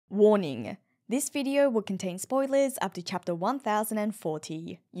Warning. This video will contain spoilers up to chapter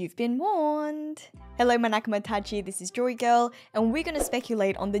 1040. You've been warned! Hello my nakamatachi, this is JoyGirl, and we're gonna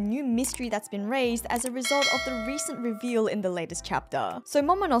speculate on the new mystery that's been raised as a result of the recent reveal in the latest chapter. So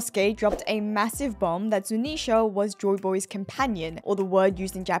Momonosuke dropped a massive bomb that Zunesha was Joy Boy's companion, or the word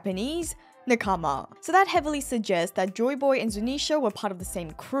used in Japanese, nakama. So that heavily suggests that Joy Boy and Zunesha were part of the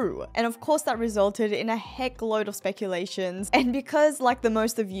same crew. And of course that resulted in a heck load of speculations. And because, like the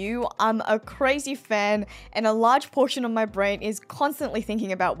most of you, I'm a crazy fan and a large portion of my brain is constantly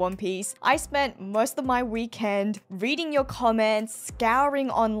thinking about One Piece, I spent most of my weekend reading your comments, scouring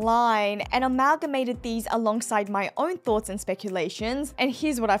online, and amalgamated these alongside my own thoughts and speculations, and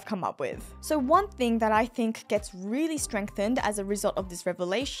here's what I've come up with. So one thing that I think gets really strengthened as a result of this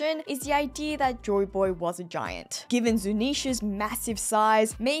revelation is the idea that Joy Boy was a giant. Given Zunesha's massive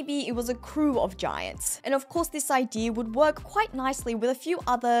size, maybe it was a crew of giants. And of course this idea would work quite nicely with a few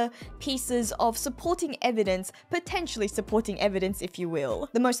other pieces of supporting evidence, potentially supporting evidence if you will.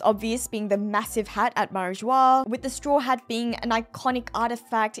 The most obvious being the massive hat at Marijois, with the straw hat being an iconic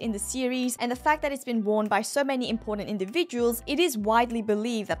artifact in the series, and the fact that it's been worn by so many important individuals, it is widely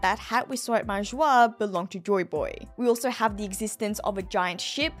believed that that hat we saw at Marijois belonged to Joy Boy. We also have the existence of a giant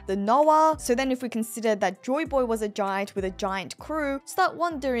ship, the Noah. So then if we consider that Joy Boy was a giant with a giant crew, start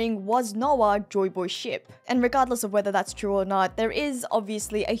wondering, was Noah Joy Boy's ship? And regardless of whether that's true or not, there is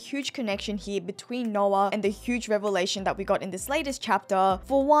obviously a huge connection here between Noah and the huge revelation that we got in this latest chapter.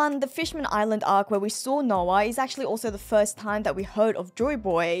 For one, the Fishman Island arc where we saw Noah is actually also the first time that we heard of Joy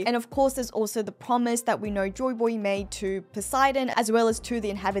Boy. And of course there's also the promise that we know Joy Boy made to Poseidon as well as to the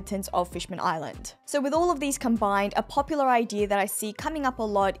inhabitants of Fishman Island. So with all of these combined, a popular idea that I see coming up a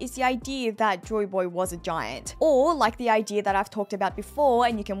lot is the idea that Joy Boy was a giant. Or like the idea that I've talked about before,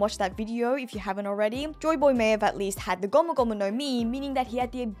 and you can watch that video if you haven't already, Joy Boy may have at least had the Gomu Gomu no Mi, meaning that he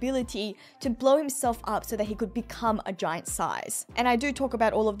had the ability to blow himself up so that he could become a giant size. And I do talk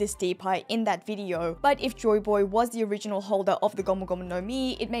about all of this deeper in that video, but if Joy Boy was the original holder of the Gomu Gomu no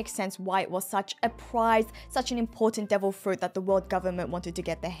Mi, it makes sense why it was such a prize, such an important devil fruit that the world government wanted to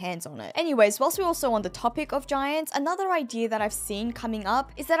get their hands on it. Anyways, whilst we're also on the topic of giants, another idea that I've seen coming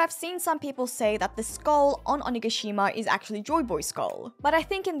up is that I've seen some people say that the skull on Onigashima is actually Joy Boy's skull. But I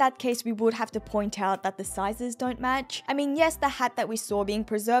think in that case we would have to point out that the sizes don't match. I mean, yes, the hat that we saw being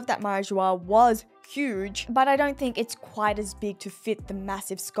preserved at Marijois was huge, but I don't think it's quite as big to fit the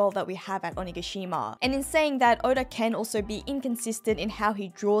massive skull that we have at Onigashima. And in saying that, Oda can also be inconsistent in how he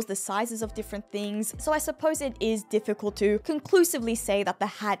draws the sizes of different things, so I suppose it is difficult to conclusively say that the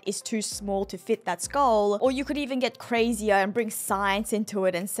hat is too small to fit that skull. Or you could even get crazier and bring science into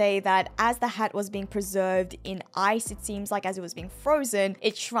it and say that as the hat was being preserved in ice, it seems like as it was being frozen,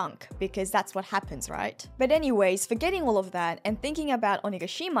 it shrunk, because that's what happens, right? But anyways, forgetting all of that and thinking about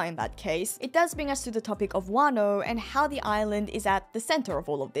Onigashima in that case, it does bring us to the topic of Wano and how the island is at the center of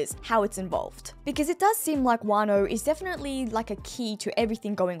all of this, how it's involved. Because it does seem like Wano is definitely like a key to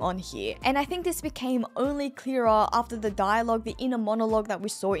everything going on here, and I think this became only clearer after the dialogue, the inner monologue that we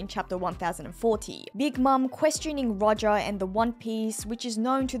saw in chapter 1040. Big Mom questioning Roger and the One Piece, which is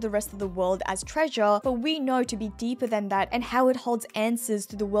known to the rest of the world as treasure, but we know to be deeper than that, and how it holds answers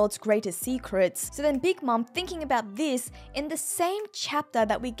to the world's greatest secrets. So then Big Mom thinking about this in the same chapter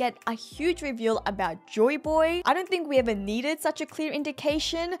that we get a huge reveal about Joy Boy. I don't think we ever needed such a clear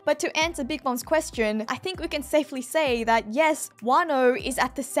indication, but to answer Big Mom's question, I think we can safely say that yes, Wano is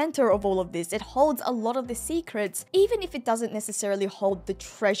at the center of all of this. It holds a lot of the secrets, even if it doesn't necessarily hold the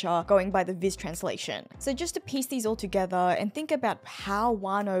treasure going by the Viz translation. So just to piece these all together and think about how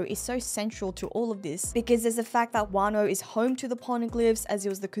Wano is so central to all of this, because there's the fact that Wano is home to the poneglyphs, as it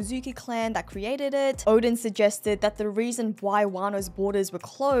was the Kozuki clan that created it. Oden suggested that the reason why Wano's borders were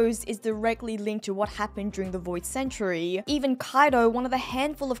closed is directly linked to what happened during the Void Century. Even Kaido, one of the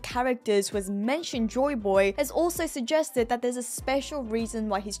handful of characters who has mentioned Joy Boy, has also suggested that there's a special reason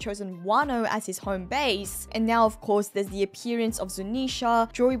why he's chosen Wano as his home base. And now of course there's the appearance of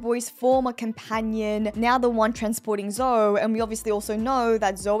Zunesha, Joy Boy's former companion, now the one transporting Zou, and we obviously also know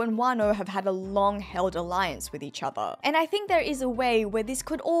that Zou and Wano have had a long-held alliance with each other. And I think there is a way where this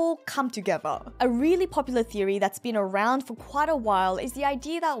could all come together. A really popular theory that's been around for quite a while is the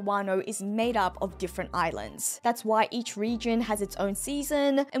idea that Wano is made up up of different islands. That's why each region has its own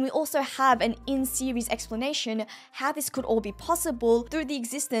season, and we also have an in-series explanation how this could all be possible through the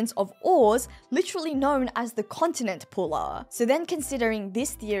existence of oars, literally known as the continent puller. So then considering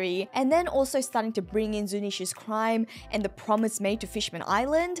this theory, and then also starting to bring in Zunesha's crime and the promise made to Fishman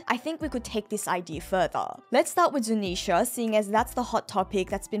Island, I think we could take this idea further. Let's start with Zunesha, seeing as that's the hot topic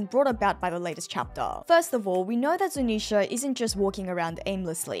that's been brought about by the latest chapter. First of all, we know that Zunesha isn't just walking around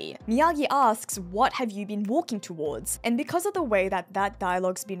aimlessly. Miyagi asks, "What have you been walking towards?" And because of the way that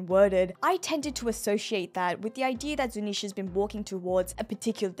dialogue's been worded, I tended to associate that with the idea that Zunesha's been walking towards a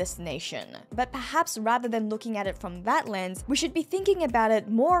particular destination. But perhaps rather than looking at it from that lens, we should be thinking about it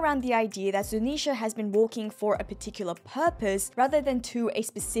more around the idea that Zunesha has been walking for a particular purpose rather than to a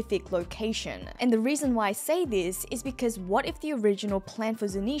specific location. And the reason why I say this is because what if the original plan for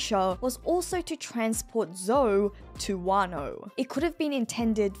Zunesha was also to transport Zoe to Wano? It could have been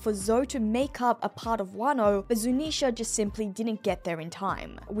intended for Zoe to make up a part of Wano, but Zunesha just simply didn't get there in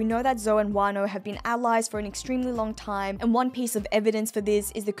time. We know that Zoe and Wano have been allies for an extremely long time, and one piece of evidence for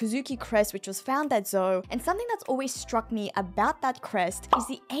this is the Kozuki crest which was found at Zoe, and something that's always struck me about that crest is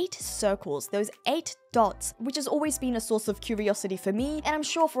the 8 circles, those 8 dots, which has always been a source of curiosity for me, and I'm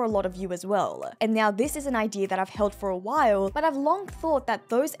sure for a lot of you as well. And now this is an idea that I've held for a while, but I've long thought that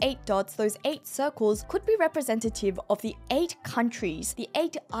those 8 dots, those 8 circles, could be representative of the 8 countries, the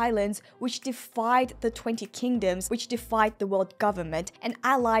 8 islands which defied the 20 kingdoms, which defied the world government, and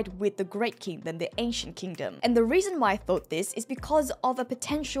allied with the Great Kingdom, the Ancient Kingdom. And the reason why I thought this is because of a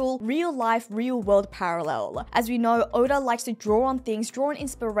potential real-life, real-world parallel. As we know, Oda likes to draw on things, draw on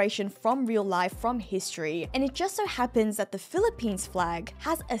inspiration from real life, from history, and it just so happens that the Philippines flag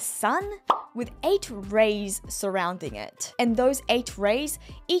has a sun with 8 rays surrounding it. And those 8 rays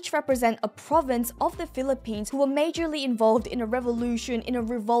each represent a province of the Philippines who were majorly involved in a revolution, in a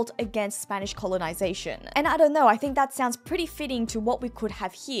revolt against Spanish colonization. And I don't know, I think that sounds pretty fitting to what we could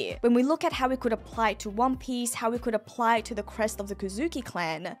have here. When we look at how we could apply it to One Piece, how we could apply it to the crest of the Kozuki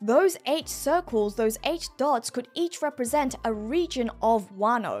clan, those 8 circles, those 8 dots could each represent a region of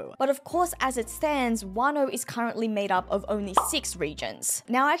Wano. But of course, as it stands, Wano is currently made up of only 6 regions.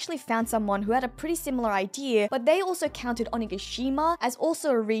 Now, I actually found someone who had a pretty similar idea, but they also counted Onigashima as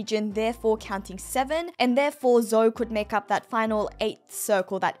also a region, therefore counting 7, and therefore Zoe could make up that final 8th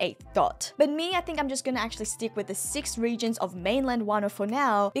circle, that 8th dot. But me, I think I'm just gonna actually stick with the 6 regions of mainland Wano for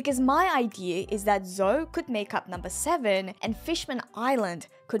now, because my idea is that Zoe could make up number 7, and Fishman Island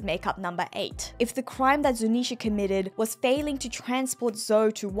could make up number 8. If the crime that Zunesha committed was failing to transport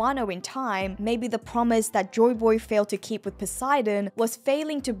Zoe to Wano in time, maybe the promise that Joy Boy failed to keep with Poseidon was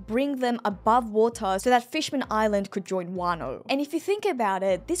failing to bring them above water so that Fishman Island could join Wano. And if you think about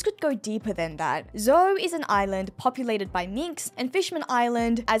it, this could go deeper than that. Zoe is an island populated by minks, and Fishman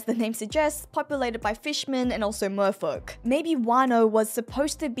Island, as the name suggests, populated by fishmen and also merfolk. Maybe Wano was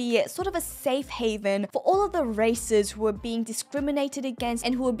supposed to be sort of a safe haven for all of the races who were being discriminated against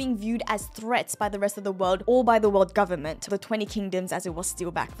and who were being viewed as threats by the rest of the world or by the world government, the 20 kingdoms as it was still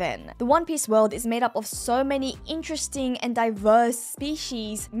back then. The One Piece world is made up of so many interesting and diverse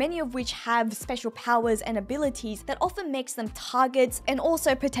species, many of which have special powers and abilities that often makes them targets and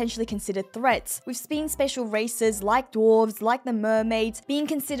also potentially considered threats. We've seen special races like dwarves, like the mermaids, being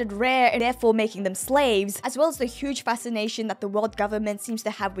considered rare and therefore making them slaves, as well as the huge fascination that the world government seems to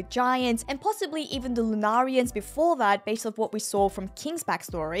have with giants, and possibly even the Lunarians before that based off what we saw from King's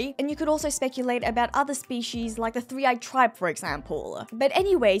backstory. And you could also speculate about other species like the Three-Eyed Tribe, for example. But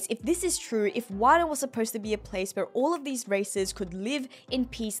anyways, if this is true, if Wano was supposed to be a place where all of these races could live in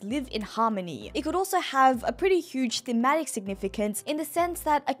peace, live in harmony, it could also have a pretty huge thematic significance in the sense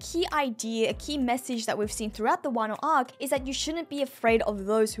that a key idea, a key message that we've seen throughout the Wano arc is that you shouldn't be afraid of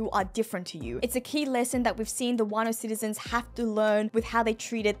those who are different to you. It's a key lesson that we've seen the Wano citizens have to learn with how they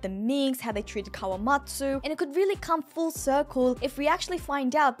treated the minks, how they treated Kawamatsu, and it could really come full circle if we actually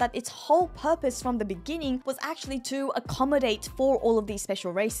find out that its whole purpose from the beginning was actually to accommodate for all of these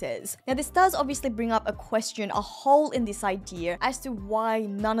special races. Now, this does obviously bring up a question, a hole in this idea as to why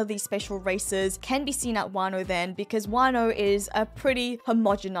none of these special races can be seen at Wano then, because Wano is a pretty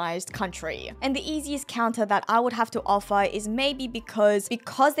homogenized country. And the easiest counter that I would have to offer is maybe because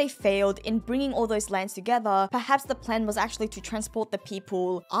they failed in bringing all those lands together, perhaps the plan was actually to transport the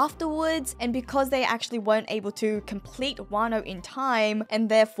people afterwards, and because they actually weren't able to complete Wano in time, time, and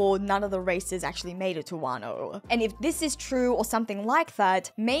therefore none of the races actually made it to Wano. And if this is true or something like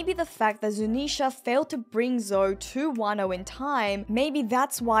that, maybe the fact that Zunesha failed to bring Zo to Wano in time, maybe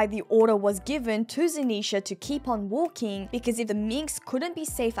that's why the order was given to Zunesha to keep on walking, because if the minks couldn't be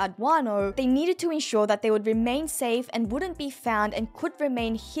safe at Wano, they needed to ensure that they would remain safe and wouldn't be found and could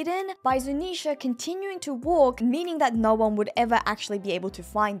remain hidden by Zunesha continuing to walk, meaning that no one would ever actually be able to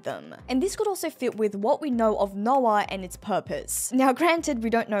find them. And this could also fit with what we know of Noah and its purpose. Now granted, we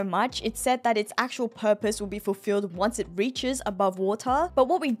don't know much. It's said that its actual purpose will be fulfilled once it reaches above water, but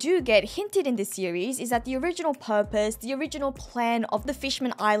what we do get hinted in this series is that the original purpose, the original plan of the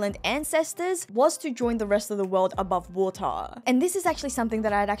Fishman Island ancestors was to join the rest of the world above water. And this is actually something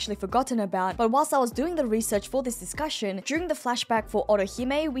that I had actually forgotten about, but whilst I was doing the research for this discussion, during the flashback for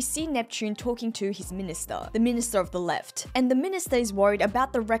Otohime, we see Neptune talking to his minister, the minister of the left. And the minister is worried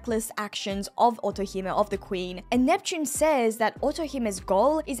about the reckless actions of Otohime, of the queen, and Neptune says that Otohime's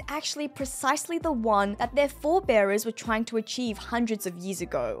goal is actually precisely the one that their forebearers were trying to achieve hundreds of years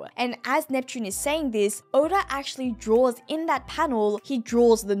ago. And as Neptune is saying this, Oda actually draws in that panel, he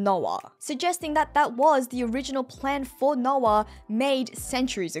draws the Noah, suggesting that that was the original plan for Noah made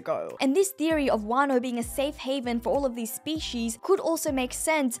centuries ago. And this theory of Wano being a safe haven for all of these species could also make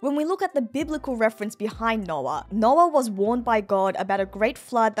sense when we look at the biblical reference behind Noah. Noah was warned by God about a great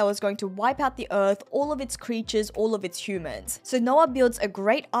flood that was going to wipe out the earth, all of its creatures, all of its humans. So Noah builds a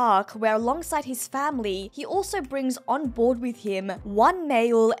great ark where alongside his family, he also brings on board with him one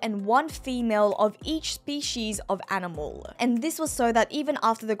male and one female of each species of animal. And this was so that even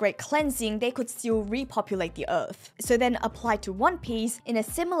after the great cleansing, they could still repopulate the earth. So then applied to One Piece, in a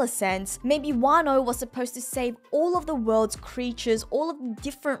similar sense, maybe Wano was supposed to save all of the world's creatures, all of the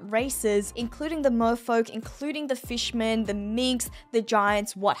different races, including the merfolk, including the fishmen, the minks, the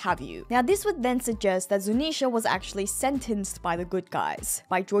giants, what have you. Now this would then suggest that Zunesha was actually sentenced by the good guys,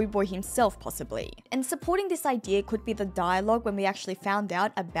 by Joy Boy himself possibly. And supporting this idea could be the dialogue when we actually found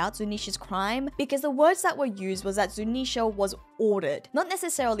out about Zunesha's crime, because the words that were used was that Zunesha was ordered, not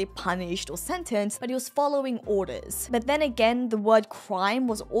necessarily punished or sentenced, but he was following orders. But then again, the word crime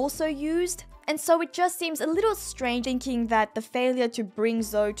was also used, and so it just seems a little strange thinking that the failure to bring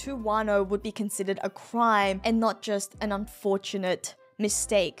Zo to Wano would be considered a crime and not just an unfortunate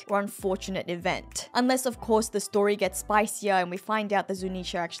mistake or unfortunate event. Unless of course the story gets spicier and we find out that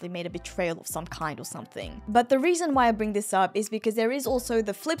Zunesha actually made a betrayal of some kind or something. But the reason why I bring this up is because there is also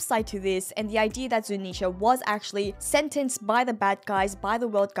the flip side to this, and the idea that Zunesha was actually sentenced by the bad guys, by the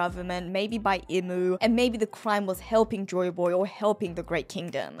world government, maybe by Imu, and maybe the crime was helping Joy Boy or helping the Great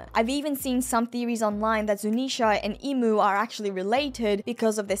Kingdom. I've even seen some theories online that Zunesha and Imu are actually related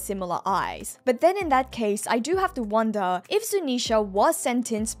because of their similar eyes. But then in that case, I do have to wonder, if Zunesha was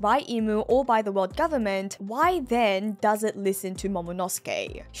sentenced by Imu or by the world government, why then does it listen to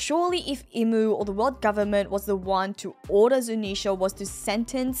Momonosuke? Surely if Imu or the world government was the one to order Zunesha was to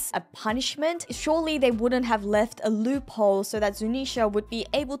sentence a punishment, surely they wouldn't have left a loophole so that Zunesha would be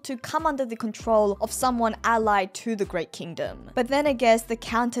able to come under the control of someone allied to the Great Kingdom. But then I guess the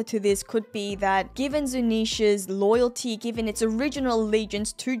counter to this could be that given Zunesha's loyalty, given its original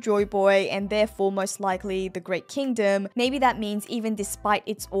allegiance to Joy Boy and therefore most likely the Great Kingdom, maybe that means even despite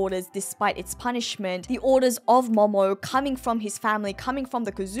its orders, despite its punishment, the orders of Momo coming from his family, coming from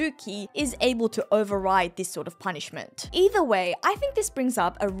the Kozuki, is able to override this sort of punishment. Either way, I think this brings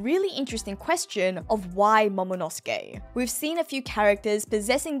up a really interesting question of why Momonosuke? We've seen a few characters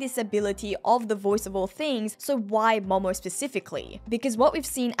possessing this ability of the voice of all things, so why Momo specifically? Because what we've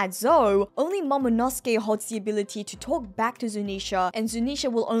seen at Zou, only Momonosuke holds the ability to talk back to Zunesha, and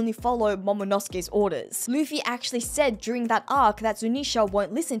Zunesha will only follow Momonosuke's orders. Luffy actually said during that arc that Zunesha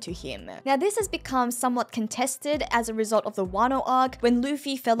won't listen to him. Now this has become somewhat contested as a result of the Wano arc. When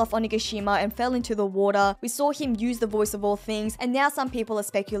Luffy fell off Onigashima and fell into the water, we saw him use the voice of all things, and now some people are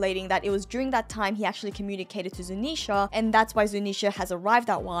speculating that it was during that time he actually communicated to Zunesha, and that's why Zunesha has arrived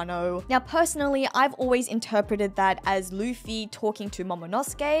at Wano. Now personally, I've always interpreted that as Luffy talking to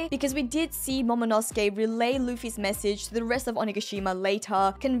Momonosuke, because we did see Momonosuke relay Luffy's message to the rest of Onigashima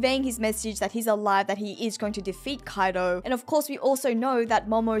later, conveying his message that he's alive, that he is going to defeat Kaido, and of course we also know that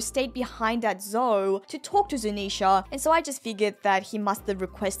Momo stayed behind at Zou to talk to Zunesha, and so I just figured that he must have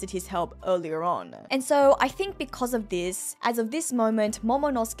requested his help earlier on. And so I think because of this, as of this moment,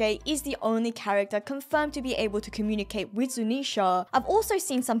 Momonosuke is the only character confirmed to be able to communicate with Zunesha. I've also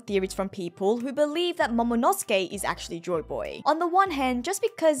seen some theories from people who believe that Momonosuke is actually Joy Boy. On the one hand, just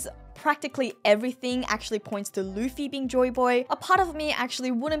because practically everything actually points to Luffy being Joy Boy, a part of me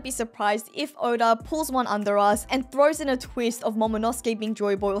actually wouldn't be surprised if Oda pulls one under us and throws in a twist of Momonosuke being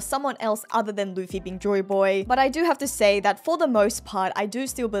Joy Boy or someone else other than Luffy being Joy Boy, but I do have to say that for the most part, I do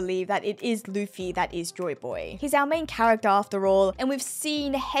still believe that it is Luffy that is Joy Boy. He's our main character after all, and we've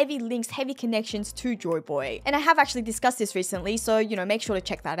seen heavy links, heavy connections to Joy Boy. And I have actually discussed this recently, so make sure to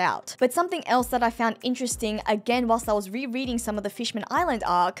check that out. But something else that I found interesting, again whilst I was rereading some of the Fishman Island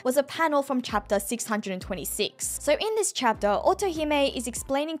arc, was a panel from chapter 626. So in this chapter, Otohime is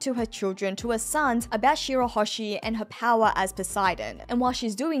explaining to her children, to her sons, about Shirahoshi and her power as Poseidon. And while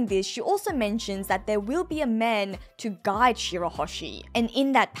she's doing this, she also mentions that there will be a man to guide Shirahoshi. And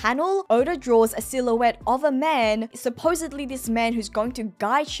in that panel, Oda draws a silhouette of a man, supposedly this man who's going to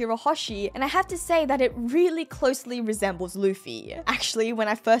guide Shirahoshi, and I have to say that it really closely resembles Luffy. Actually, when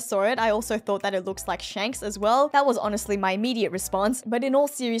I first saw it, I also thought that it looks like Shanks as well. That was honestly my immediate response, but in all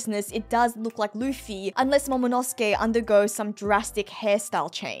seriousness, it does look like Luffy, unless Momonosuke undergoes some drastic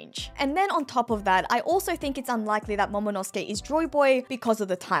hairstyle change. And then on top of that, I also think it's unlikely that Momonosuke is Joy Boy because of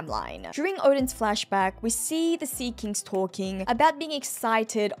the timeline. During Oden's flashback, we see the Sea Kings talking about being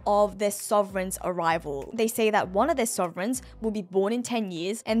excited of their sovereign's arrival. They say that one of their sovereigns will be born in 10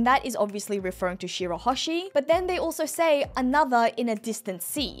 years, and that is obviously referring to Shirahoshi, but then they also say another in a distant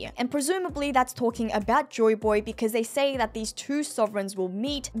sea. And presumably that's talking about Joy Boy because they say that these two sovereigns will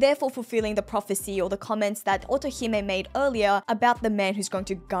meet, therefore fulfilling the prophecy or the comments that Otohime made earlier about the man who's going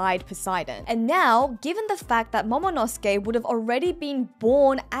to guide Poseidon. And now, given the fact that Momonosuke would have already been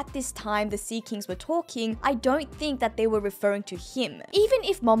born at this time the Sea Kings were talking, I don't think that they were referring to him. Even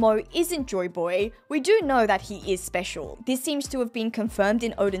if Momo isn't Joy Boy, we do know that he is special. This seems to have been confirmed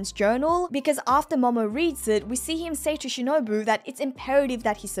in Oden's journal because after Momo reads it, we see him say to Shinobu that it's imperative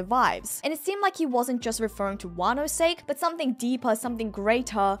that he survives. And it seemed like he wasn't just referring to Wano's sake, but something deeper, something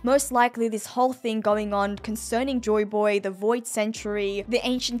greater. Most likely this whole thing going on concerning Joy Boy, the Void Century, the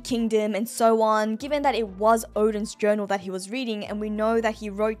Ancient Kingdom, and so on, given that it was Oden's journal that he was reading, and we know that he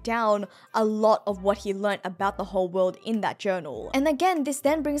wrote down a lot of what he learned about the whole world in that journal. And again, this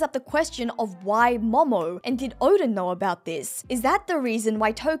then brings up the question of why Momo, and did Oden know about this? Is that the reason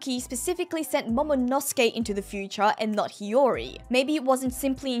why Toki specifically sent Momonosuke into the future and not Hiyori? Maybe it wasn't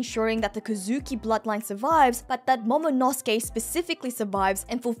simply ensuring that the Kozuki bloodline survives, but that Momonosuke specifically survives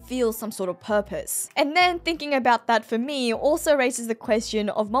and fulfills some sort of purpose. And then thinking about that for me also raises the question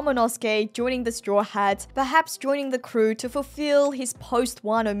of Momonosuke joining the Straw Hats, perhaps joining the crew to fulfill his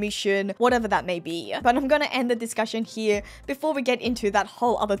post-Wano mission, whatever that may be. But I'm gonna end the discussion here before we get into that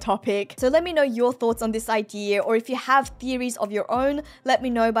whole other topic. So let me know your thoughts on this idea, or if you have theories of your own, let me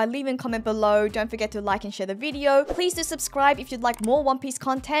know by leaving a comment below. Don't forget to like and share the video. Please do subscribe if you'd like more One Piece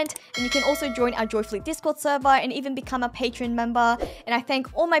content, and you can also join our Joyfully Discord server and even become a Patreon member. And I thank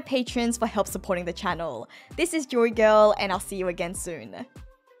all my patrons for help supporting the channel. This is JoyGirl, and I'll see you again soon.